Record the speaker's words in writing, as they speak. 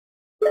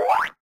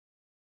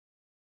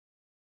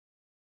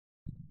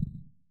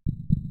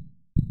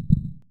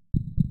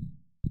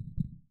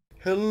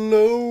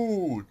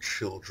Hello,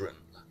 children.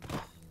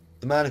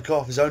 The man who cut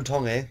off his own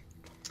tongue here,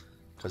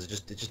 because it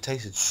just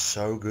tasted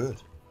so good.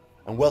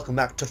 And welcome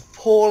back to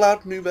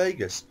Fallout New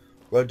Vegas.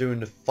 We're doing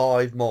the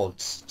 5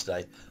 mods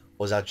today,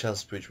 or as our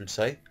Chelsea Preach would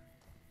say,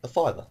 a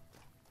 5er.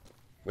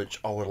 Which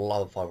I would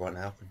love a 5 right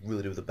now. Could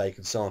really do with a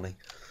bacon sarnie.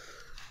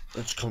 I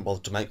just couldn't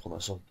bother to make one,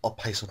 so I'll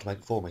pay someone to make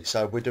it for me.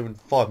 So we're doing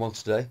 5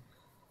 mods today.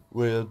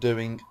 We're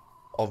doing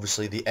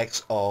obviously the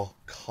XRE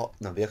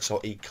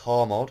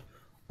car mod.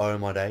 Oh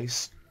my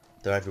days.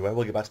 They're everywhere.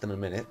 We'll get back to them in a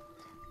minute.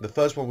 The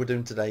first one we're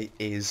doing today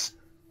is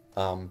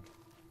I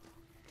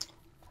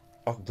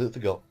completely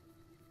forgot.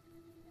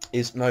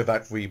 Is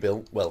Novak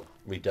rebuilt? Well,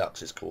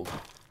 Redux it's called.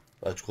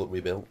 I just call it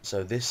rebuilt.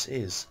 So this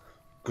is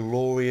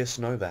glorious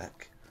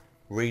Novak.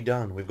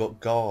 Redone. We've got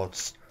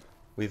guards.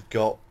 We've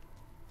got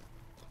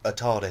a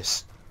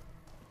TARDIS.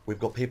 We've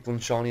got people in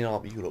shiny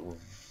armor. You look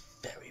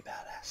very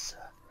badass,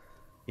 sir.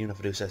 Even if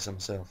I do say so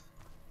myself.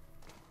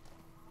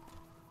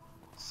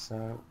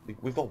 So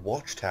we've got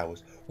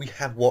watchtowers. We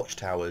have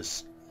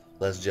watchtowers,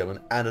 ladies and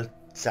gentlemen, and a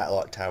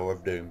satellite tower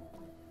of doom.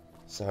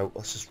 So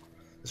let's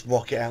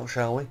rock it out,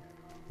 shall we?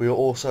 We are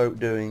also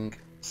doing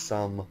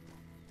some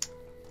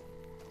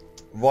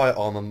riot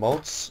armor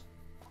mods.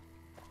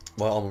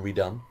 Riot armor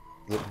redone.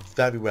 Look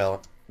very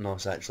well,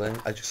 nice actually.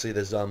 As you can see,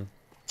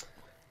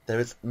 there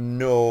is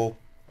no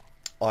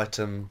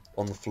item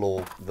on the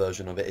floor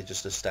version of it. It's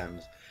just a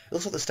standard. It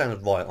looks like the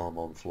standard riot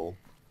armor on the floor,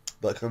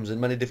 but it comes in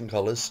many different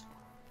colours.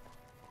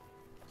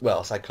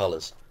 Well, I say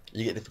colours.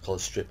 You get different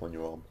colours strip on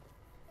your arm.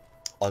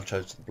 I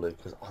chose the blue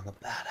because I'm a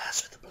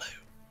badass with the blue.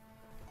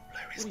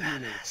 Blue is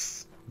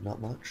badass. Not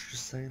much,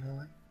 just saying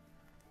hi.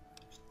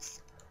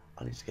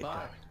 I need to get going.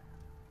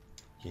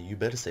 Yeah, you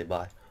better say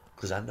bye,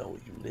 because I know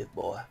where you live,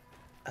 boy.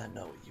 I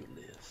know where you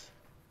live.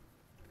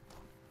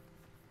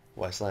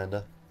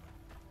 Wastelander.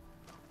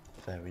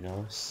 Very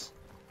nice.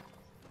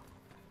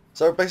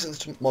 So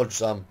basically this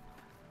mod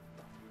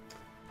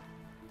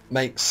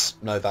makes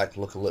Novak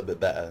look a little bit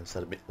better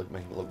instead of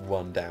making it look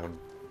run down,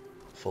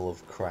 full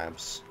of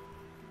crabs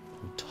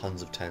and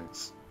tons of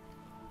tents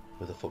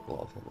with a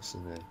football of what's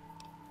in there.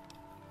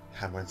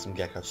 Hammer and some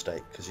gecko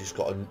steak, because you've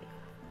got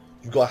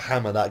to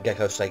hammer that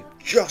gecko steak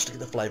just to get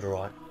the flavour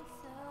right.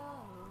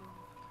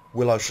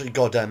 Willow, shut your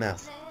goddamn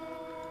mouth.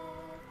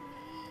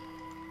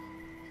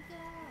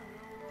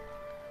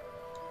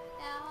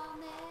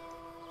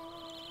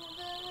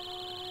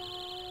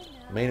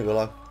 Mean it,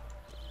 Willow.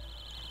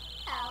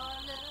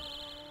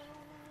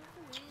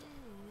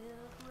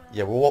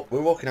 Yeah,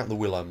 we're rocking out the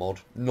Willow mod,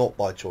 not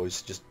by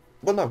choice,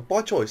 well no,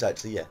 by choice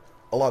actually, yeah.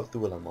 I like the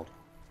Willow mod.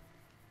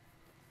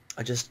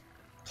 I just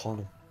kind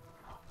of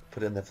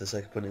put it in there for the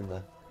sake of putting it in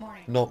there.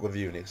 Morning. Not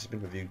reviewing it, because it's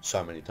been reviewed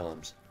so many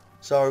times.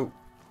 So,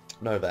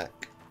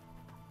 Novak.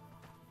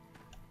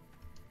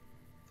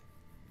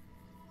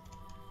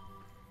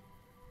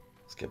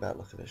 Let's get a better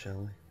look at it,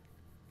 shall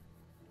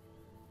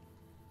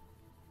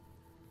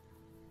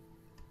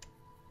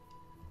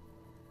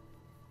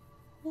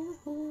we?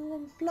 Woohoo,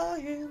 I'm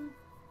flying!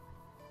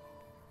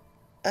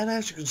 And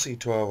as you can see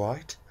to our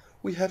right,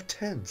 we have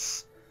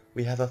tents,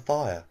 we have a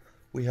fire,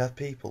 we have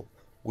people,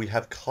 we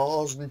have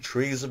cars and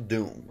trees of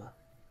doom.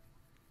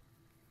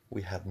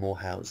 We have more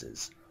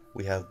houses,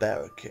 we have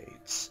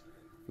barricades,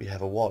 we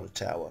have a water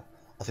tower.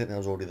 I think that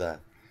was already there.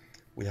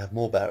 We have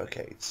more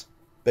barricades.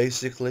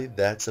 Basically,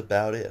 that's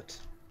about it.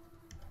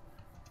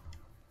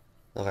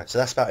 Okay, so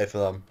that's about it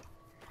for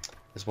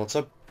this mod.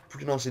 So,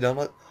 pretty nicely done.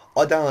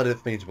 I downloaded it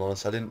for me, to be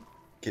honest. I didn't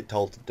get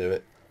told to do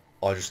it.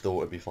 I just thought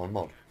it'd be a fun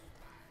mod.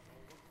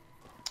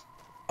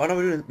 Oh no,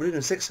 we're doing a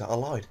 6er. I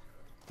lied.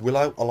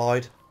 Willow, I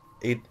lied.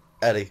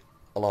 Eddie,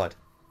 I lied.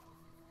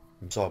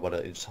 I'm sorry about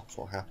it. It's just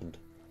what happened.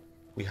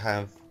 We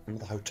have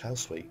another hotel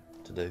suite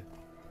to do.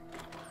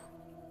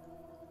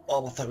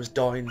 Oh, my throat was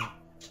dying.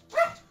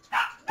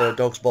 The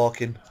dog's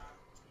barking.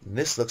 And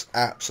this looks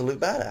absolute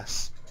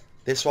badass.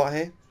 This right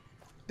here.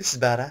 This is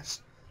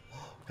badass.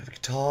 We have a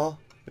guitar.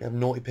 We have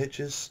naughty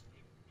pictures.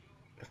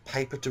 We have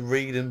paper to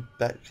read in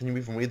bed. Can you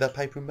even read that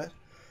paper in bed?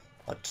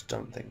 I just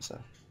don't think so.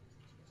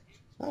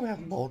 Oh, we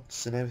have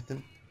mods and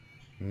everything.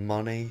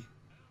 Money.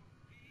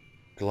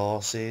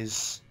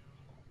 Glasses.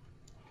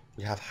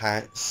 We have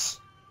hats.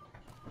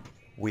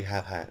 We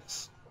have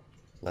hats.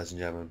 Ladies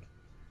and gentlemen.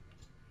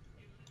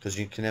 Because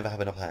you can never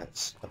have enough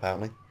hats,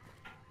 apparently.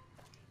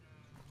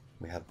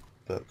 We have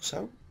books.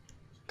 So,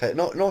 okay,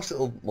 nice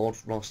little mod.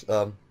 Nice,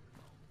 and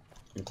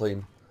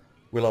clean.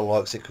 Willow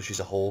likes it because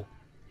she's a whore.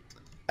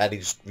 Eddie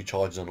just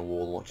recharges on the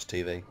wall and watches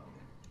TV.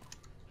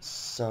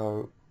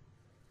 So,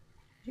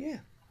 yeah.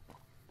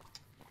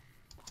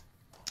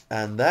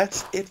 And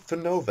that's it for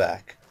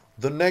Novak.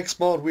 The next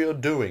mod we are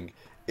doing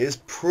is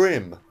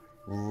Prim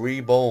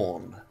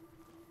Reborn.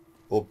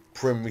 Or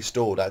Prim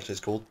Restored, actually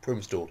it's called. Prim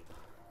Restored.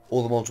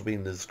 All the mods will be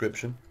in the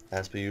description,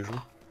 as per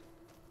usual.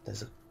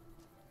 There's a...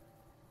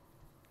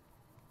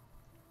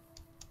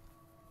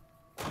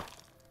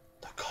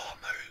 The car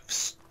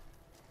moves.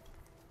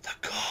 The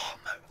car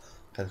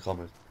moves. Okay, the car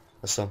moves.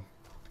 There's some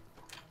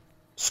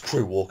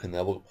screw walking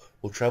there. We'll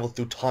travel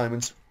through time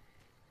and...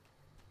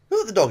 Who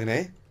let the dog in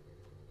here?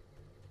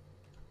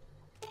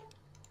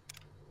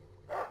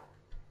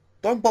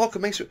 Don't bark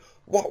at me.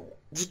 What?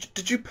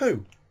 Did you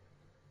poo?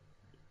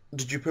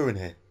 Did you poo in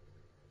here?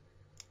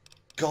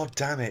 God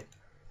damn it.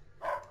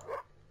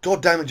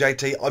 God damn it,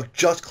 JT. I've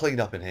just cleaned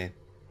up in here.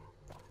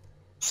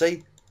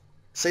 See?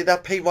 See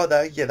that pee right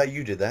there? Yeah, that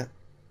you did that.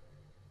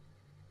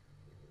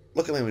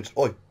 Look at me.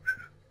 Oi.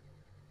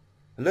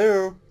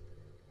 Hello?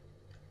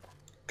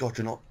 God,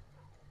 you're not...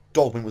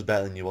 Dogman was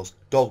better than you was.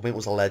 Dogman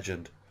was a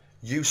legend.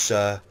 You,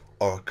 sir,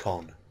 are a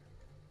con.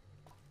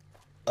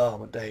 Oh,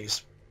 my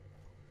days.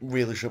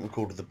 Really shouldn't have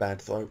called it the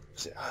bad throat.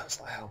 It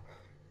hurts like hell.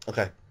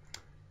 Okay.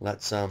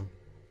 Let's, go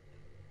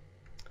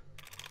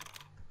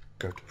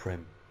to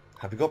Prim.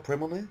 Have you got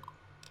Prim on here?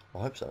 I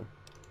hope so.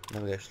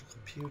 Navigation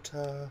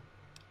computer.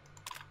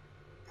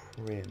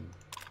 Prim.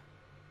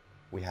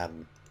 We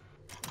haven't.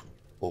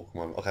 Oh,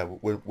 come on. Okay,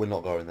 we're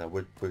not going there.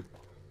 We're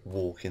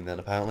walking then,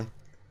 apparently.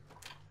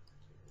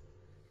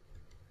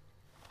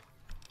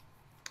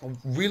 I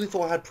really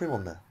thought I had Prim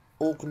on there.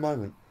 Awkward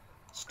moment.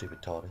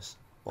 Stupid TARDIS.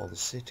 Or the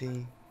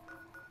city.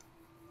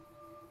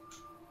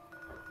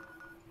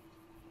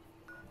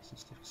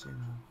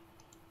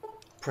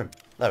 Prim.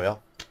 There we are.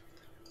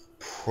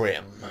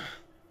 Prim.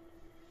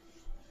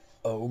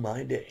 Oh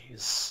my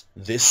days.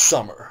 This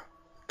summer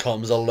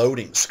comes a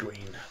loading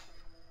screen.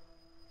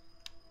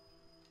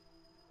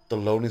 The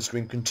loading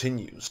screen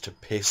continues to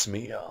piss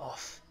me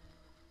off.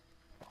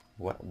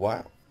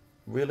 Wow.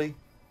 Really?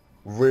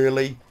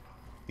 Really?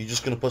 You're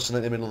just going to put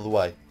something in the middle of the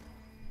way?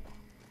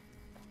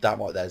 That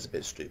right there is a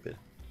bit stupid.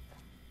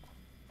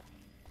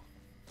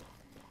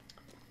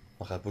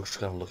 Okay, we're just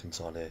going to look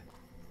inside here.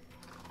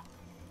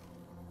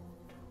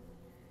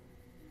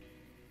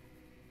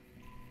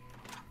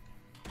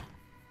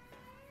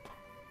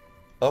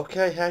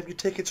 Okay, have your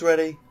tickets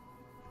ready.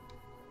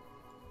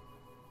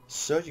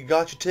 Sir, you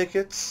got your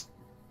tickets?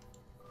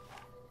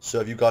 Sir,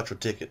 have you got your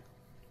ticket?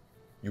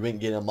 You ain't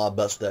getting on my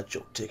bus without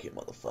your ticket,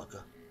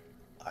 motherfucker.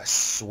 I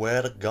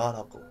swear to God,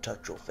 I'll go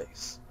touch your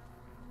face.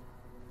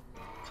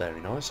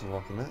 Very nice, I'm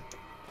liking that.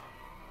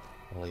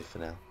 I'll leave for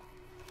now.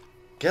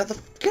 Get out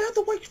of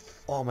the way!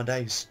 Oh my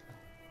days.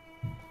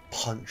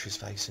 Punch his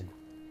face in.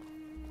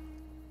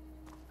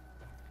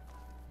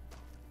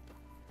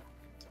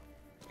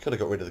 Could have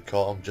got rid of the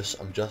car, I'm just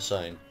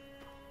saying.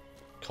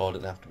 Car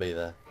didn't have to be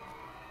there.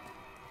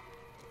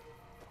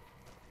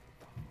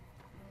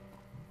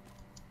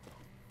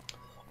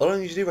 I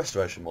don't usually do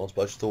restoration mods,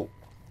 but I just thought,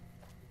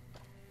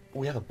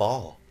 we have a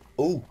bar.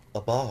 Ooh,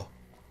 a bar.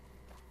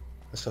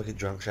 Let's go get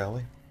drunk, shall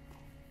we?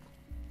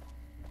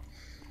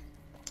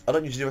 I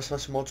don't usually do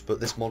restoration mods,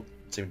 but this mod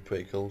seemed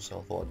pretty cool, so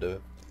I thought I'd do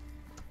it.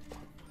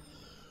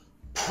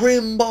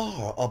 Prim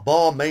Bar, a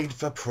bar made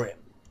for Prim.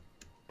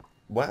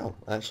 Wow,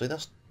 actually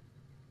that's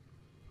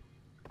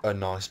a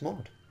nice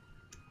mod.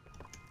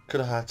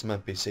 Could have had some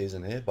NPCs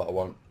in here, but I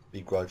won't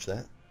begrudge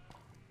that.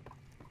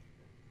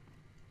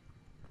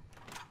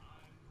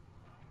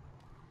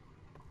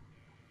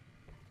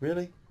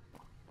 Really?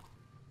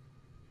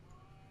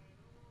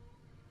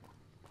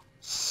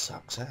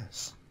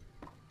 Success.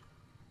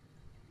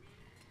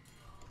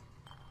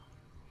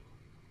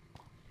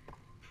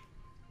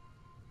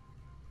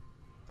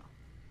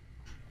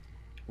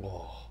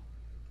 Whoa.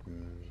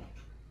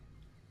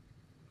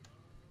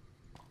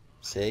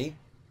 See?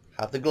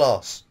 Have the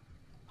glass.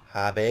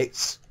 Have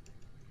it.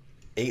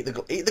 Eat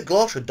the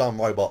glass, you dumb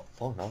robot.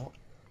 Oh no.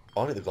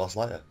 I'll eat the glass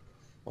later.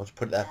 I'll just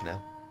put it there for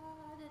now.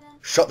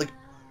 Shut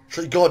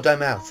your goddamn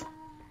mouth.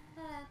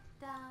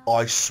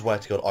 I swear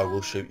to God, I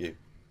will shoot you.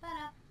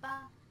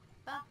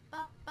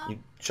 You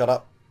shut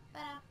up.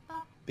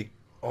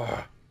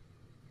 Oh.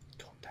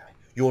 God damn it.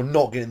 You're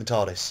not getting the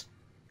TARDIS.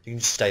 You can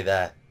just stay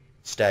there.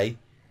 Stay.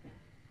 I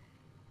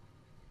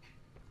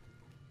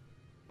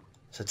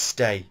said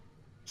stay.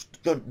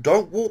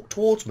 Don't walk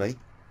towards me.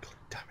 God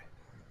damn it.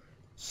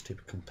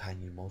 Stupid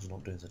companion mods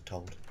not doing as I'm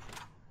told.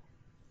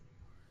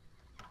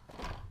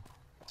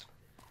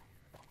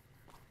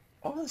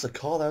 Oh, there's a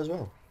car there as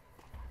well.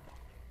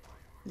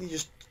 You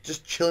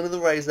just chilling in the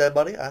rays there,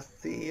 buddy. I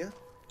see ya.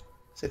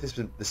 See if this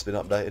has been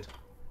updated.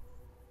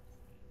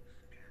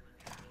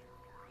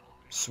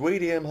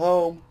 Sweetie, I'm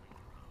home.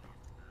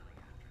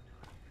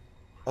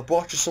 I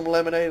brought you some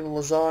lemonade and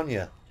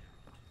lasagna.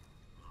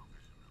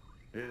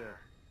 Hey there.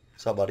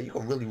 What's up, buddy? You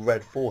got a really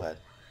red forehead.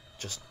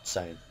 Just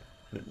saying.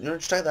 You know,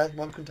 stay there. It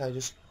might be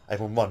contagious.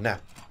 Everyone run now.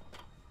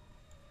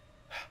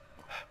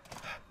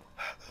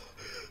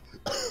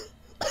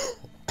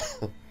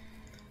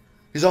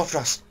 He's after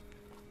us.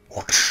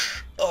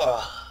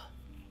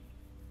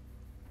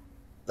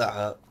 That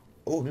hurt.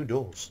 Oh, new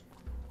doors.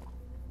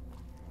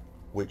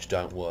 Which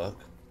don't work.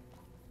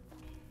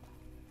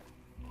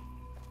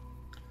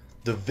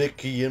 The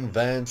Vicky and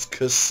Vance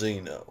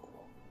Casino.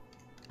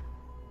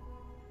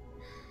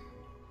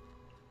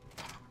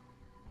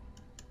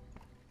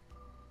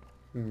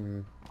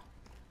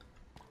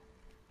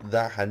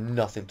 That had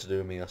nothing to do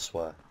with me, I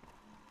swear.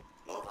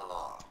 Move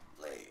along,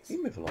 please.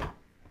 You move along.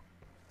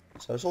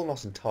 So it's all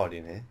nice and tidy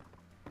in here.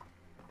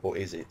 Or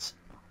is it?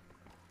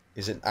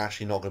 Is it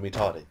actually not going to be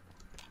tidy?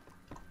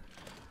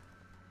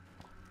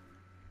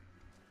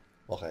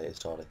 Okay, it's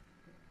tidy.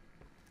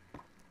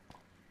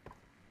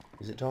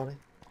 Is it tiny?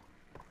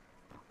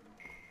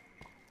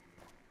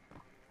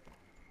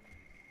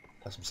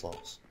 Play some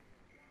slots.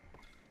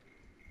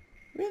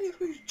 Really? If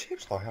we use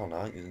chips? Oh hell no,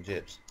 I ain't using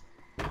chips.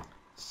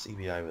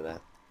 CBA with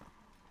that.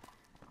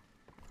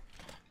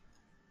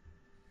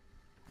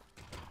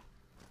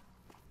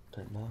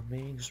 Don't mind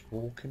me, just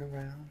walking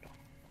around.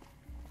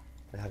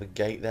 They have a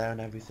gate there and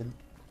everything.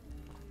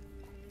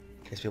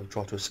 In case people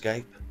try to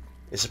escape.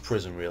 It's a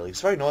prison really.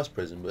 It's a very nice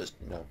prison, but it's,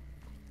 no.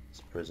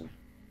 It's a prison.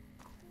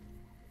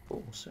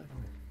 Oh,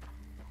 certainly.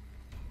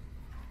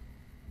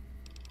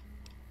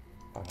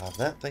 I'll have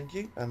that, thank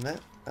you. And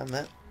that, and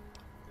that.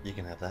 You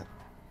can have that.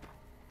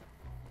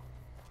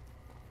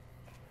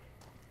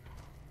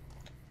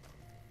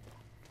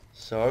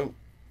 So,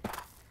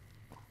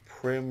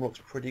 Prim looks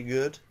pretty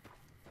good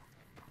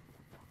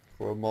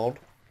for a mod.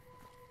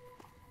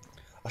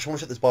 I just want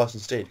to check this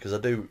Bison Steed because I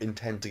do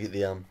intend to get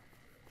the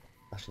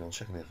Actually, no, I'll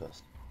check in here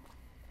first.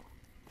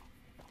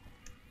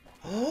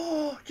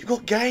 Oh, you've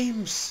got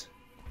games.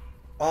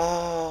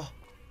 Ah,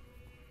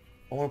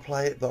 I want to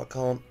play it, but I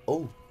can't.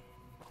 Oh,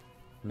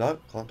 no,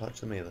 can't touch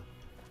them either.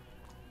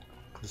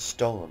 Could have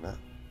stolen that.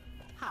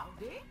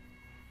 Howdy.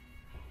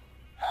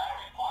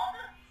 Howdy, partner.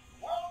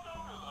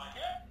 Welcome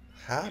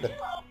to the hit.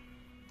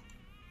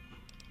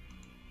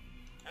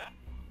 Howdy.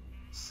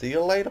 See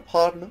you later,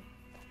 partner.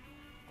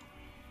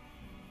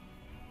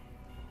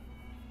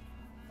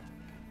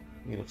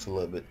 He looks a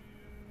little bit...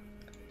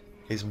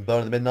 He's been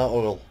burning the midnight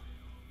oil.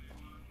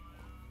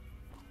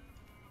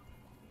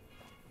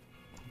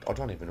 I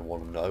don't even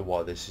want to know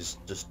why this is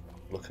just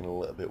looking a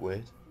little bit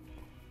weird.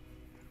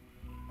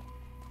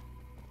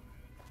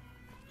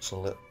 Just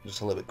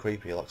a little bit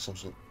creepy, like some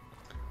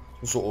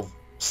sort of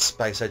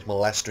space age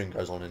molesting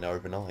goes on in there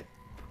overnight.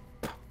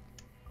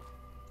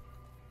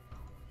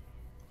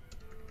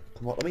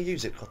 Come on, let me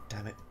use it, god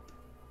damn it.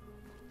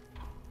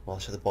 Oh,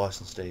 let's show the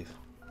Bison Steve.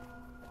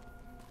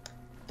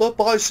 The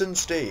Bison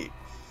Steve!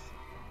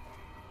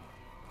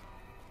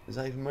 Is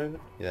that even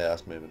moving? Yeah,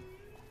 that's moving.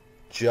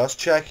 Just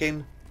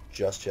checking.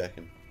 Just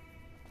checking.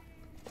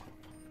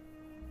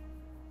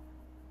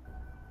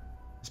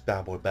 This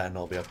bad boy better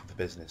not be open for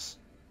business.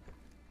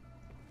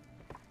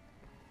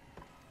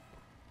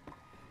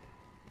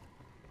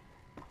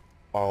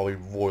 I'll be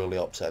royally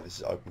upset if this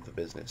is open for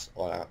business.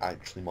 I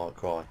actually might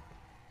cry.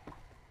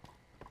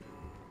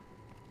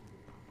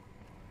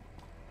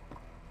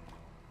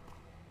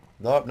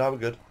 No, no, we're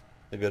good.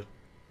 We're good.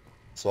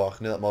 So I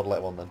can do that mod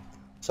later on then.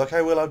 It's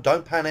okay, Willow,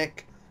 don't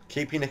panic.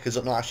 Keep your knickers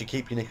on. No, actually,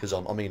 keep your knickers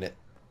on. I mean it.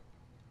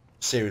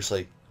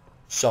 Seriously.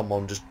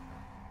 Someone just...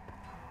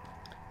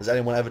 Has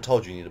anyone ever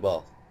told you you need a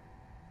bath?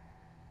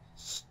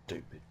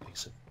 Stupid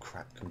piece of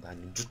crap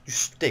companion. Just you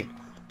stink.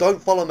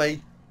 Don't follow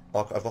me.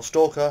 I've got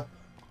Stalker.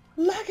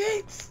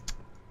 Leggings!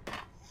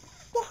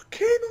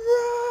 Fucking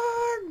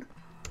run!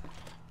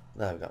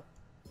 There we go.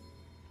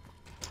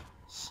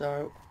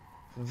 So,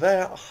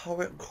 where are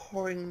we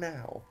going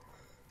now?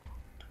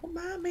 Oh,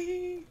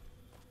 mommy!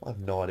 I have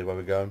no idea where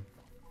we're going.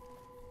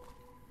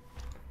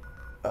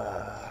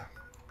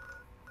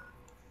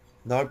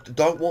 No,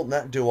 don't want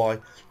that, do I?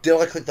 Did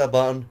I click that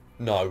button?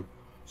 No.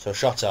 So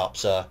shut up,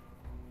 sir.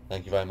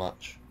 Thank you very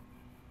much.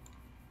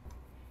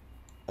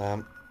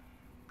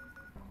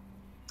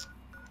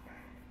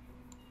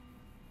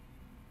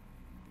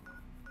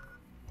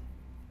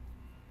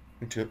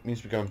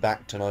 Means to be going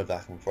back to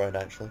Novak, I'm afraid,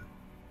 actually.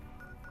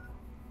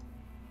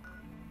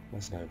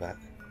 Where's Novak?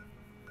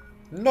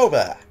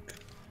 Novak!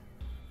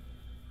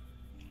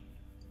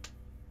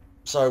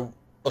 So,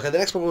 okay, the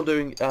next one we're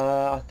doing,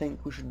 I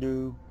think we should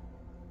do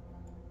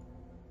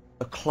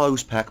a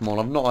closed pack mod.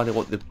 I've no idea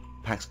what the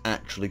pack's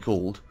actually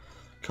called,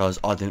 because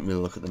I didn't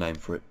really look at the name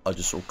for it. I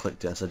just sort of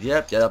clicked it and said,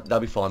 yeah, that'll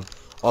be fine.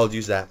 I'll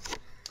use that.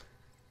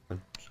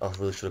 I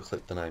really should have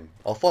clicked the name.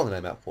 I'll find the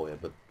name out for you,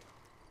 but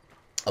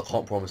I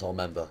can't promise I'll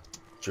remember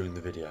during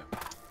the video.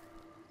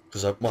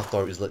 Because my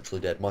throat is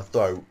literally dead. My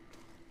throat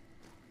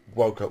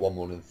woke up one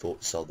morning and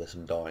thought, sell this,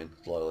 I'm dying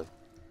slowly.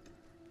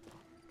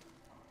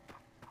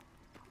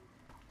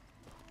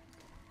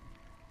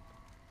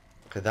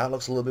 Okay, that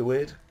looks a little bit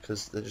weird,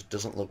 because it just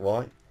doesn't look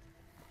right.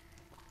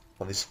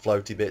 Well, these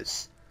floaty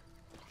bits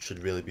should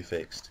really be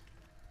fixed.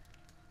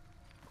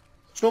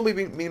 It's not me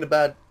being a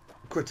bad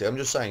critic, I'm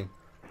just saying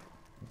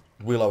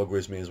Willow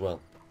agrees with me as well.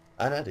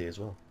 And Eddie as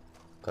well.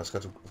 I've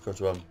got to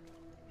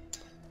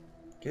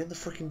get in the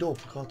freaking door,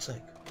 for God's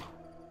sake.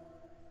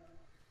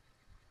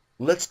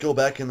 Let's go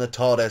back in the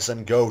TARDIS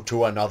and go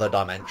to another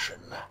dimension,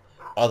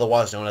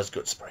 otherwise known as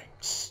Good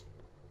Springs.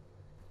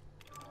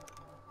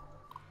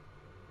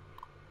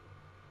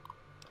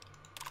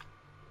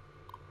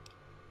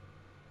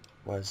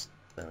 Where's...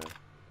 there we go.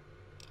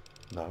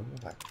 No,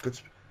 that Good...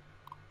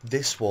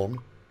 This one,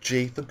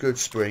 G for Good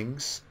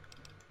Springs.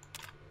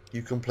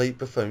 You complete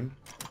buffoon.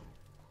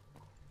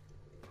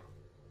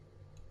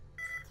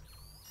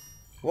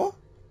 What?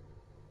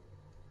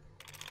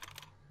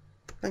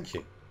 Thank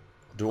you.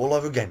 I'll do it all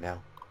over again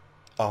now.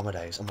 Oh my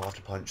days, I'm gonna have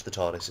to punch the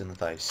TARDIS in the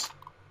face.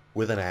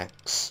 With an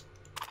axe.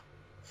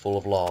 Full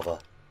of lava.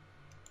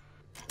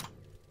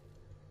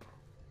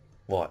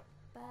 What?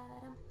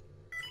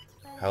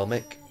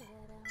 Helmick.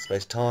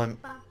 Space time.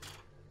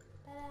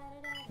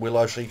 Will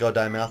I shut your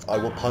goddamn mouth? I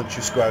will punch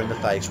you square in the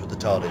face with the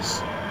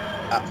TARDIS.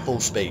 At full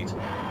speed.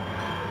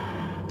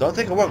 Don't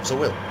think I won't, 'cause I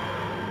will.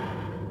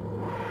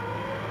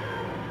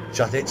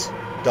 Shut it.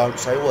 Don't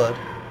say a word.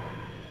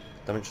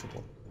 Dimension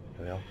door.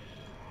 There we are.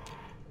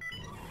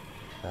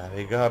 There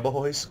we go,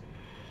 boys.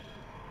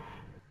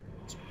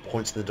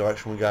 Points in the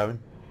direction we're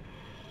going.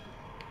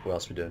 What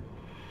else are we doing?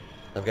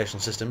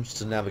 Navigational systems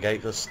to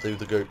navigate us through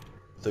the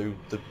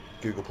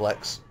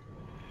Googleplex.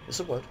 It's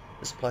a word.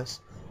 It's a place.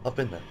 I've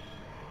been there.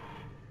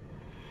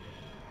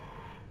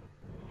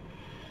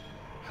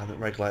 Helmet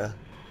regulator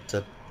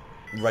to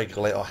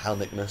regulate our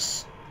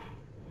helmicness.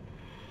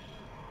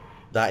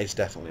 That is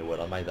definitely a word.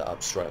 I made that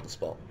up straight on the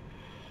spot.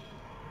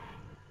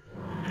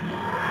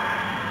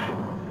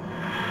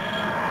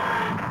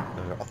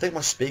 I think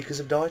my speakers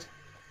have died.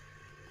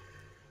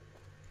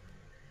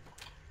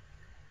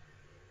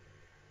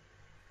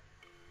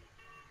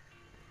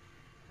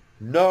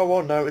 No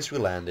one noticed we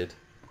landed,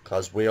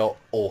 because we are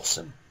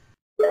awesome.